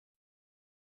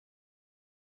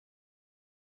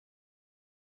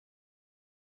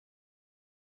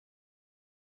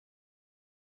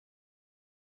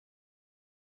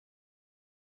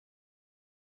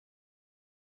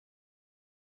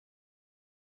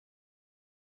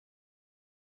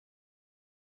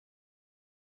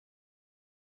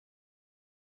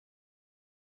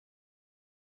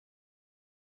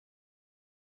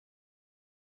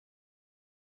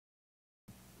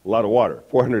a lot of water,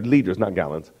 400 liters, not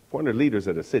gallons, 400 liters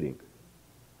at a sitting.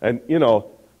 And,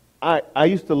 I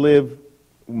used to live,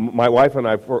 my wife and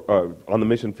I, on the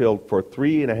mission field for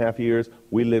 3.5 years.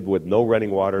 We lived with no running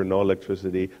water, no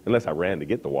electricity, unless I ran to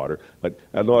get the water, but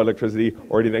no electricity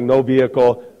or anything, no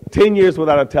vehicle. 10 years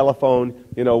without a telephone.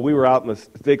 We were out in the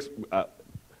sticks,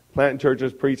 planting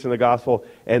churches, preaching the gospel,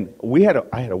 and I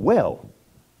had a well,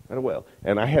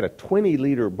 and I had a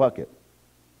 20-liter bucket.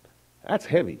 That's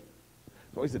heavy.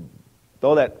 So he said,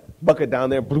 throw that bucket down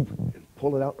there, bloop, and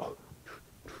pull it out.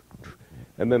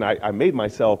 And then I made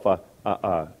myself a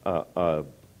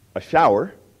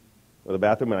shower with a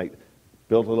bathroom, and I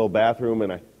built a little bathroom,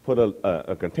 and I put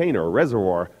a container, a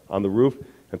reservoir on the roof.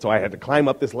 And so I had to climb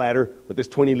up this ladder with this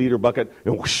 20-liter bucket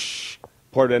and whoosh,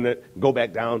 pour it in it, go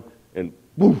back down, and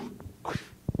whoosh,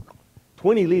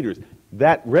 20 liters.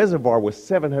 That reservoir was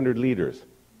 700 liters.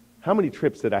 How many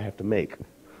trips did I have to make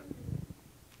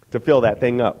to fill that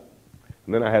thing up?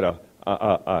 And then I had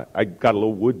I got a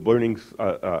little wood burning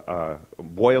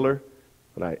boiler,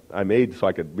 and I made so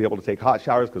I could be able to take hot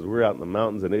showers because we were out in the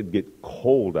mountains and it'd get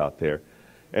cold out there.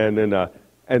 And then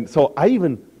and so I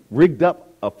even rigged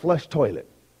up a flush toilet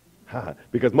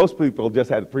because most people just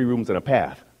had 3 rooms and a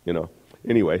bath,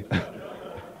 Anyway,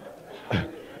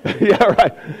 yeah,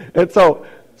 right. And so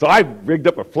I rigged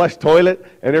up a flush toilet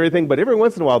and everything. But every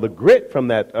once in a while, the grit from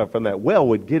that well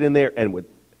would get in there and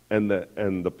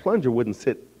the plunger wouldn't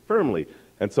sit firmly.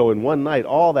 And so in one night,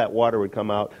 all that water would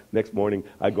come out. Next morning,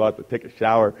 I'd go out to take a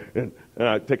shower, and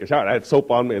I'd take a shower. I had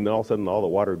soap on me, and then all of a sudden, all the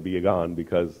water would be gone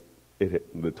because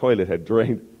the toilet had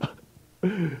drained.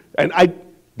 And I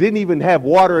didn't even have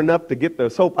water enough to get the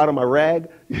soap out of my rag,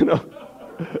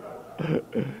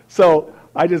 So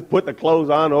I just put the clothes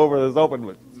on over the soap,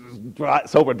 and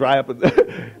soap would dry up.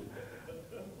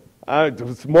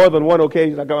 More than one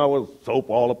occasion, I come out with soap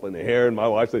all up in the hair, and my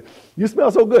wife said, "You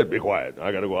smell so good. Be quiet.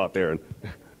 I got to go out there and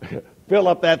fill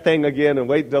up that thing again and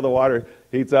wait until the water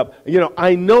heats up."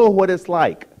 I know what it's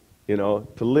like, to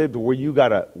live to where you got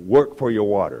to work for your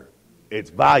water.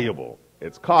 It's valuable.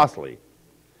 It's costly.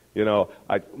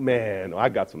 I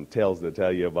got some tales to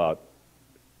tell you about,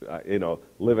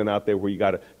 living out there where you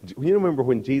got to. You remember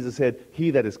when Jesus said,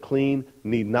 "He that is clean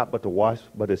need not but to wash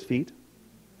but his feet"?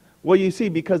 Well, you see,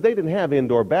 because they didn't have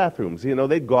indoor bathrooms,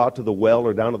 they'd go out to the well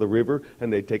or down to the river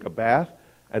and they'd take a bath,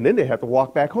 and then they'd have to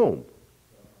walk back home.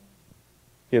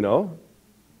 You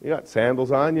got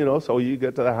sandals on, so you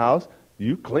get to the house,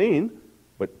 you clean,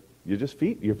 but your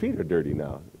feet are dirty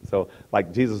now. So,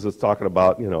 like Jesus was talking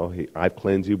about, I've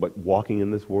cleansed you, but walking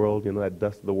in this world, that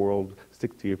dust of the world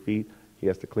sticks to your feet. He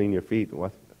has to clean your feet.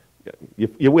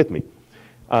 You're with me.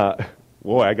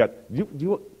 Boy,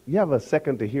 you have a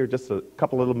second to hear just a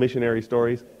couple little missionary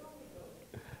stories?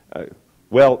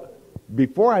 Well,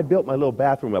 before I built my little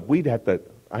bathroom up,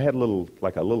 I had a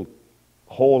little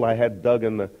hole I had dug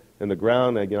in the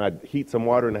ground, and I'd heat some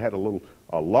water, and I had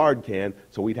a lard can,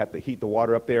 so we'd have to heat the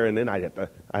water up there, and then I had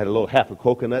a little half a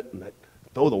coconut, and I'd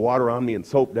throw the water on me and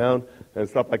soap down and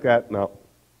stuff like that.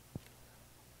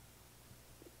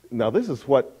 Now this is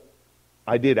what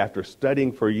I did after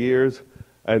studying for years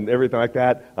and everything like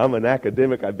that. I'm an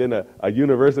academic. I've been a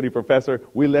university professor.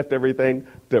 We left everything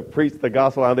to preach the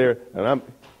gospel out there. And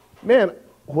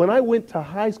when I went to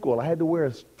high school, I had to wear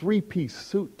a 3-piece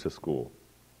suit to school.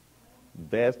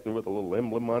 Vest and with a little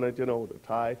emblem on it, with a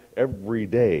tie, every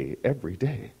day.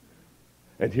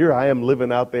 And here I am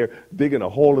living out there, digging a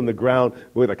hole in the ground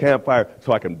with a campfire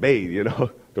so I can bathe,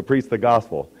 to preach the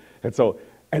gospel.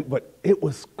 But it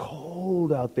was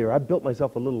cold out there. I built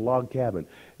myself a little log cabin,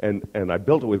 and I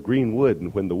built it with green wood,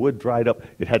 and when the wood dried up,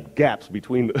 it had gaps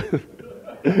between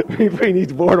between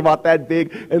each board about that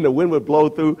big, and the wind would blow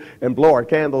through and blow our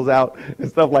candles out and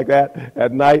stuff like that.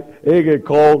 At night, it'd get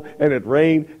cold, and it'd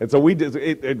rain, and so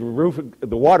the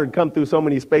water would come through so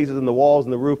many spaces in the walls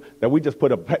and the roof that we just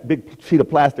put a big sheet of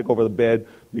plastic over the bed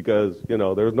because, there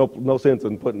was no sense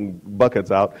in putting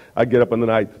buckets out. I'd get up in the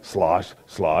night, slosh,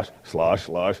 slosh, slosh,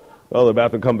 slosh. Oh, the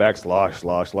bathroom, come back, slosh,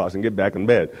 slosh, slosh, and get back in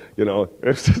bed.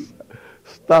 It's just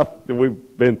stuff that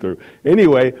we've been through.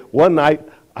 Anyway, one night,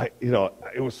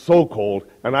 it was so cold,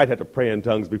 and I'd have to pray in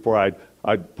tongues before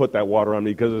I'd put that water on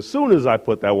me, because as soon as I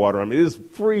put that water on me, this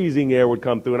freezing air would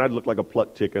come through, and I'd look like a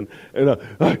plucked chicken. And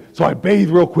so I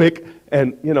bathed real quick,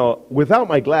 and, without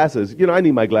my glasses, I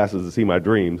need my glasses to see my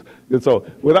dreams. And so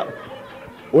without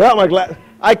my glasses,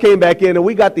 I came back in, and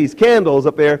we got these candles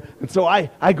up there, and so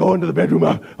I go into the bedroom,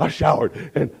 I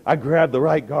showered, and I grabbed the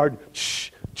right guard,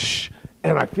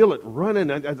 and I feel it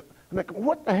running. I'm like,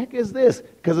 what the heck is this?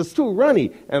 Because it's too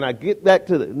runny. And I get back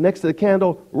to next to the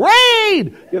candle,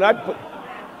 rain!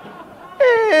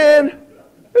 And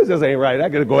This just ain't right. I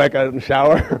got to go back out and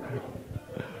shower.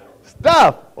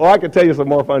 Stuff. Or I could tell you some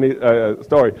more funny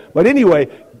story. But anyway,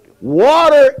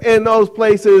 water in those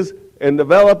places in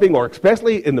developing, or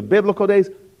especially in the biblical days,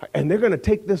 and they're going to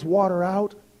take this water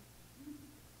out,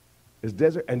 this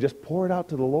desert, and just pour it out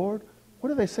to the Lord?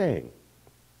 What are they saying?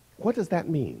 What does that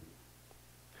mean?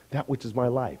 That which is my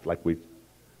life,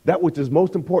 that which is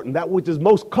most important, that which is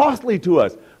most costly to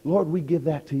us. Lord, we give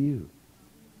that to you.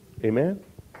 Amen?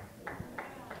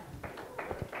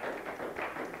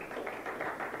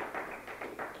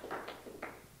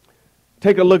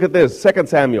 Take a look at this, 2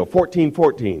 Samuel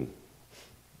 14:14.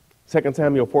 2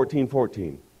 Samuel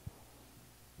 14:14.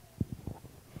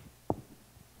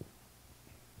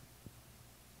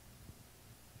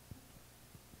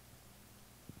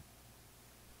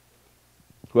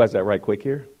 Who has that right quick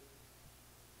here?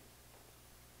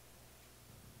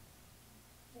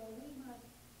 So we must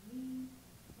needs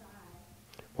die.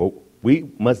 Well,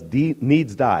 we must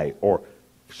needs die, or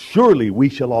surely we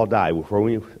shall all die. Before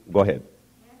we go ahead.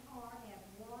 And are as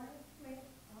water split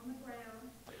on the ground.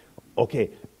 Okay,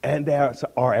 and there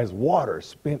are as water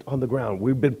spent on the ground.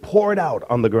 We've been poured out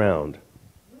on the ground.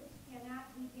 Which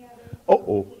cannot be gathered up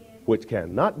again. Which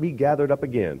cannot be gathered up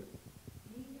again.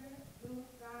 Neither will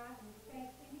God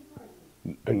respect any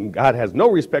person. And God has no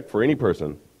respect for any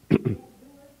person. Yet doeth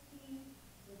he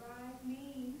devise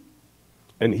means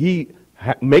And he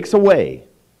makes a way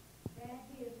that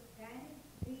his vanity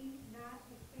be not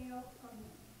expelled from him.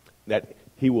 that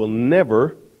he will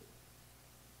never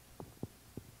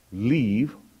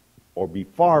leave or be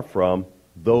far from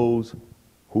those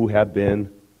who have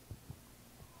been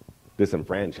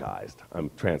disenfranchised. I'm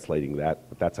translating that,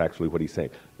 but that's actually what he's saying.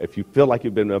 If you feel like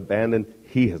you've been abandoned,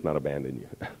 he has not abandoned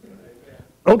you.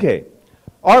 Okay,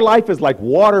 our life is like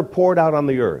water poured out on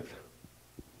the earth.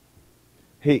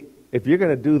 Hey, if you're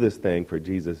going to do this thing for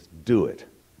Jesus, do it.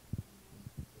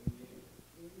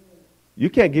 You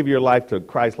can't give your life to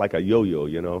Christ like a yo-yo,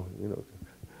 you know.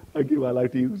 I give my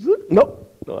life to you. No,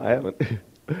 I haven't.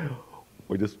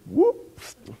 Or just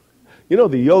whoops. You know,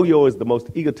 the yo-yo is the most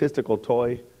egotistical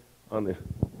toy on the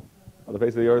face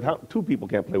of the earth. Two people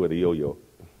can't play with a yo-yo.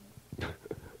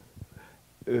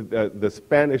 The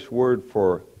Spanish word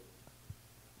for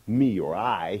me or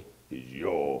I is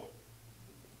yo.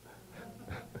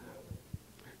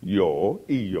 Yo,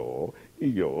 yo,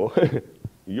 yo,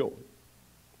 yo.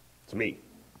 It's me.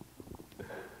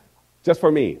 Just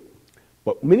for me.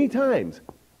 But many times,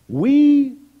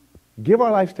 we give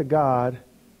our lives to God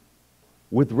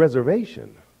with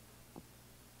reservation.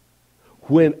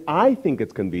 When I think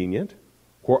it's convenient,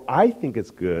 where I think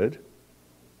it's good,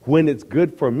 when it's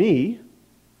good for me.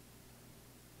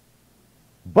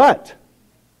 But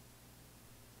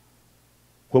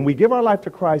when we give our life to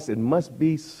Christ, it must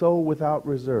be so without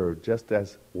reserve, just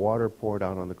as water poured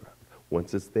out on the ground.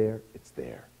 Once it's there, it's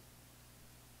there.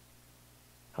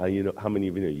 How many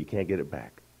of you know you can't get it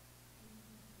back?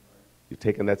 You've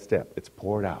taken that step. It's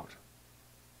poured out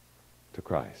to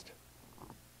Christ.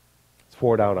 It's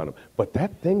poured out on him. But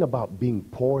that thing about being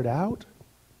poured out,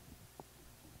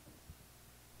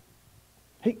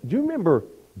 hey, do you remember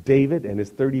David and his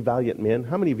 30 valiant men?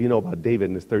 How many of you know about David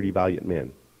and his 30 valiant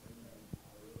men?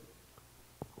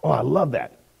 Oh, I love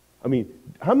that. I mean,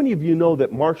 how many of you know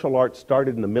that martial arts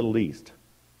started in the Middle East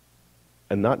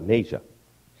and not in Asia?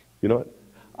 You know what?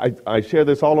 I share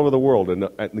this all over the world,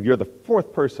 and you're the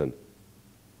fourth person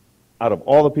out of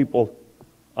all the people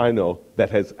I know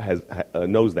that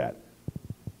knows that.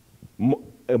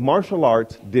 Martial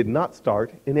arts did not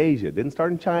start in Asia. It didn't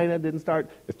start in China. It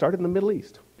started in the Middle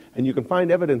East. And you can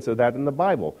find evidence of that in the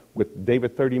Bible with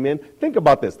David's 30 men. Think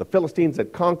about this. The Philistines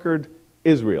had conquered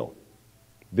Israel.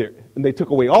 And they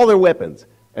took away all their weapons.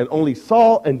 And only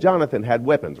Saul and Jonathan had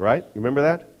weapons, right? You remember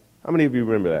that? How many of you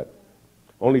remember that?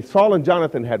 Only Saul and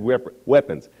Jonathan had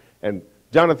weapons. And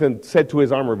Jonathan said to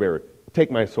his armor bearer, "Take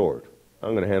my sword.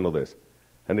 I'm going to handle this."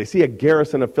 And they see a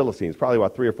garrison of Philistines, probably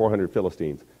about 300 or 400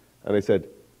 Philistines. And they said,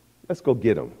 "Let's go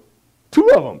get them. 2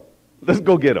 of them. Let's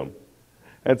go get them."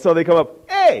 And so they come up,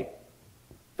 "Hey,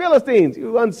 Philistines,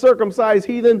 you uncircumcised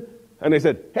heathen." And they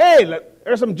said, "Hey,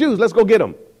 there's some Jews. Let's go get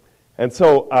them." And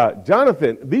so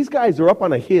Jonathan, these guys are up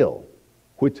on a hill,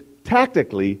 which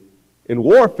tactically in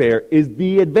warfare is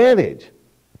the advantage.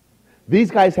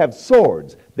 These guys have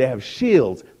swords, they have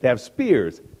shields, they have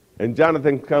spears. And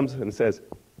Jonathan comes and says,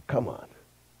 "Come on.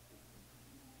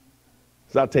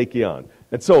 So I'll take you on."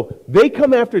 And so they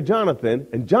come after Jonathan,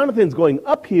 and Jonathan's going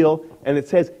uphill, and it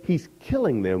says he's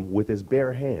killing them with his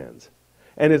bare hands.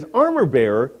 And his armor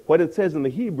bearer, what it says in the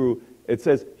Hebrew, it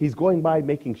says he's going by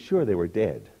making sure they were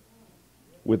dead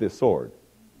with his sword.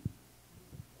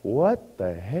 what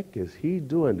the heck is he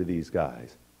doing to these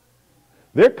guys?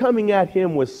 They're coming at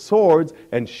him with swords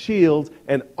and shields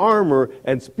and armor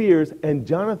and spears, and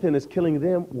Jonathan is killing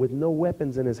them with no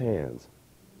weapons in his hands.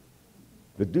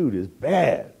 The dude is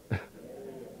bad.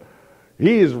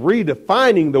 He is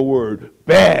redefining the word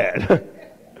bad.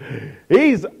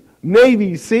 He's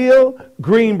Navy SEAL,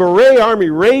 Green Beret, Army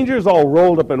Rangers all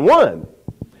rolled up in one.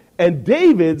 And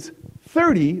David's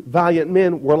 30 valiant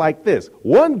men were like this.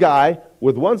 One guy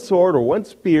with one sword or one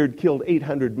spear killed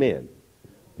 800 men.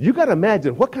 You got to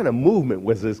imagine what kind of movement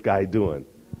was this guy doing.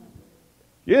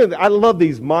 Yeah, I love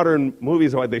these modern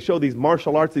movies where they show these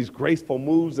martial arts, these graceful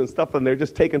moves and stuff, and they're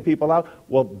just taking people out.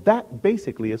 Well, that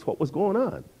basically is what was going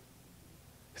on.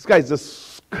 This guy's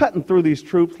just cutting through these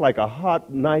troops like a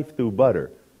hot knife through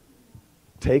butter,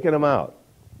 taking them out.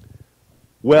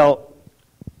 Well,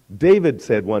 David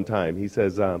said one time, he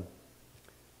says,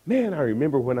 man, I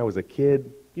remember when I was a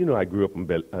kid, you know, I grew up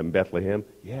in Bethlehem.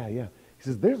 Yeah. He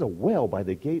says, there's a well by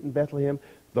the gate in Bethlehem.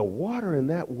 The water in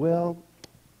that well,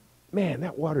 man,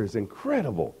 that water is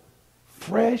incredible.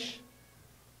 Fresh.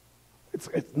 It's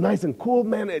nice and cool,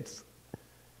 man. It's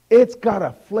got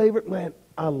a flavor. Man,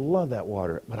 I love that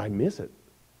water, but I miss it.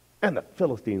 And the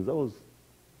Philistines, those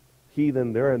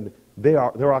heathen,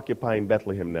 they're occupying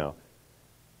Bethlehem now.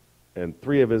 And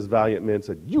 3 of his valiant men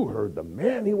said, you heard the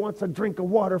man. He wants a drink of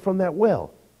water from that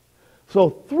well. So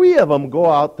 3 of them go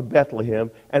out to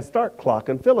Bethlehem and start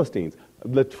clocking Philistines.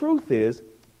 The truth is,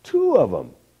 2 of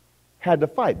them had to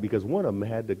fight because one of them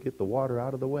had to get the water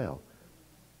out of the well,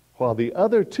 while the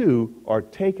other 2 are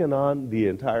taking on the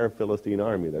entire Philistine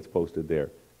army that's posted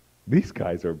there. These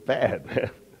guys are bad,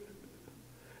 man.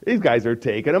 These guys are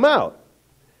taking them out.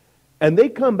 And they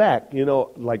come back, you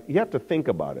know, like you have to think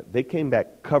about it. They came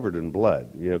back covered in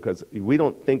blood, you know, because we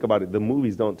don't think about it. The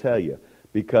movies don't tell you.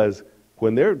 Because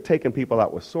when they're taking people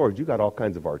out with swords, you got all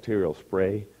kinds of arterial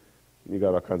spray. You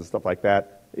got all kinds of stuff like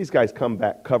that. These guys come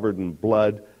back covered in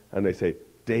blood, and they say,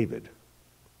 David.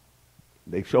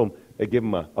 They give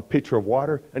him a pitcher of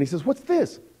water, and he says, what's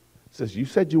this? He says, you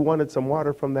said you wanted some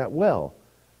water from that well.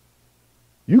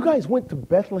 You guys went to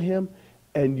Bethlehem,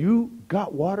 and you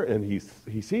got water, and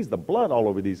he sees the blood all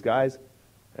over these guys,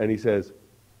 and he says,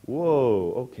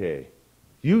 whoa, okay.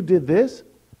 You did this?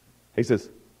 He says,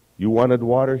 you wanted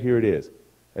water? Here it is.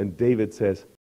 And David says,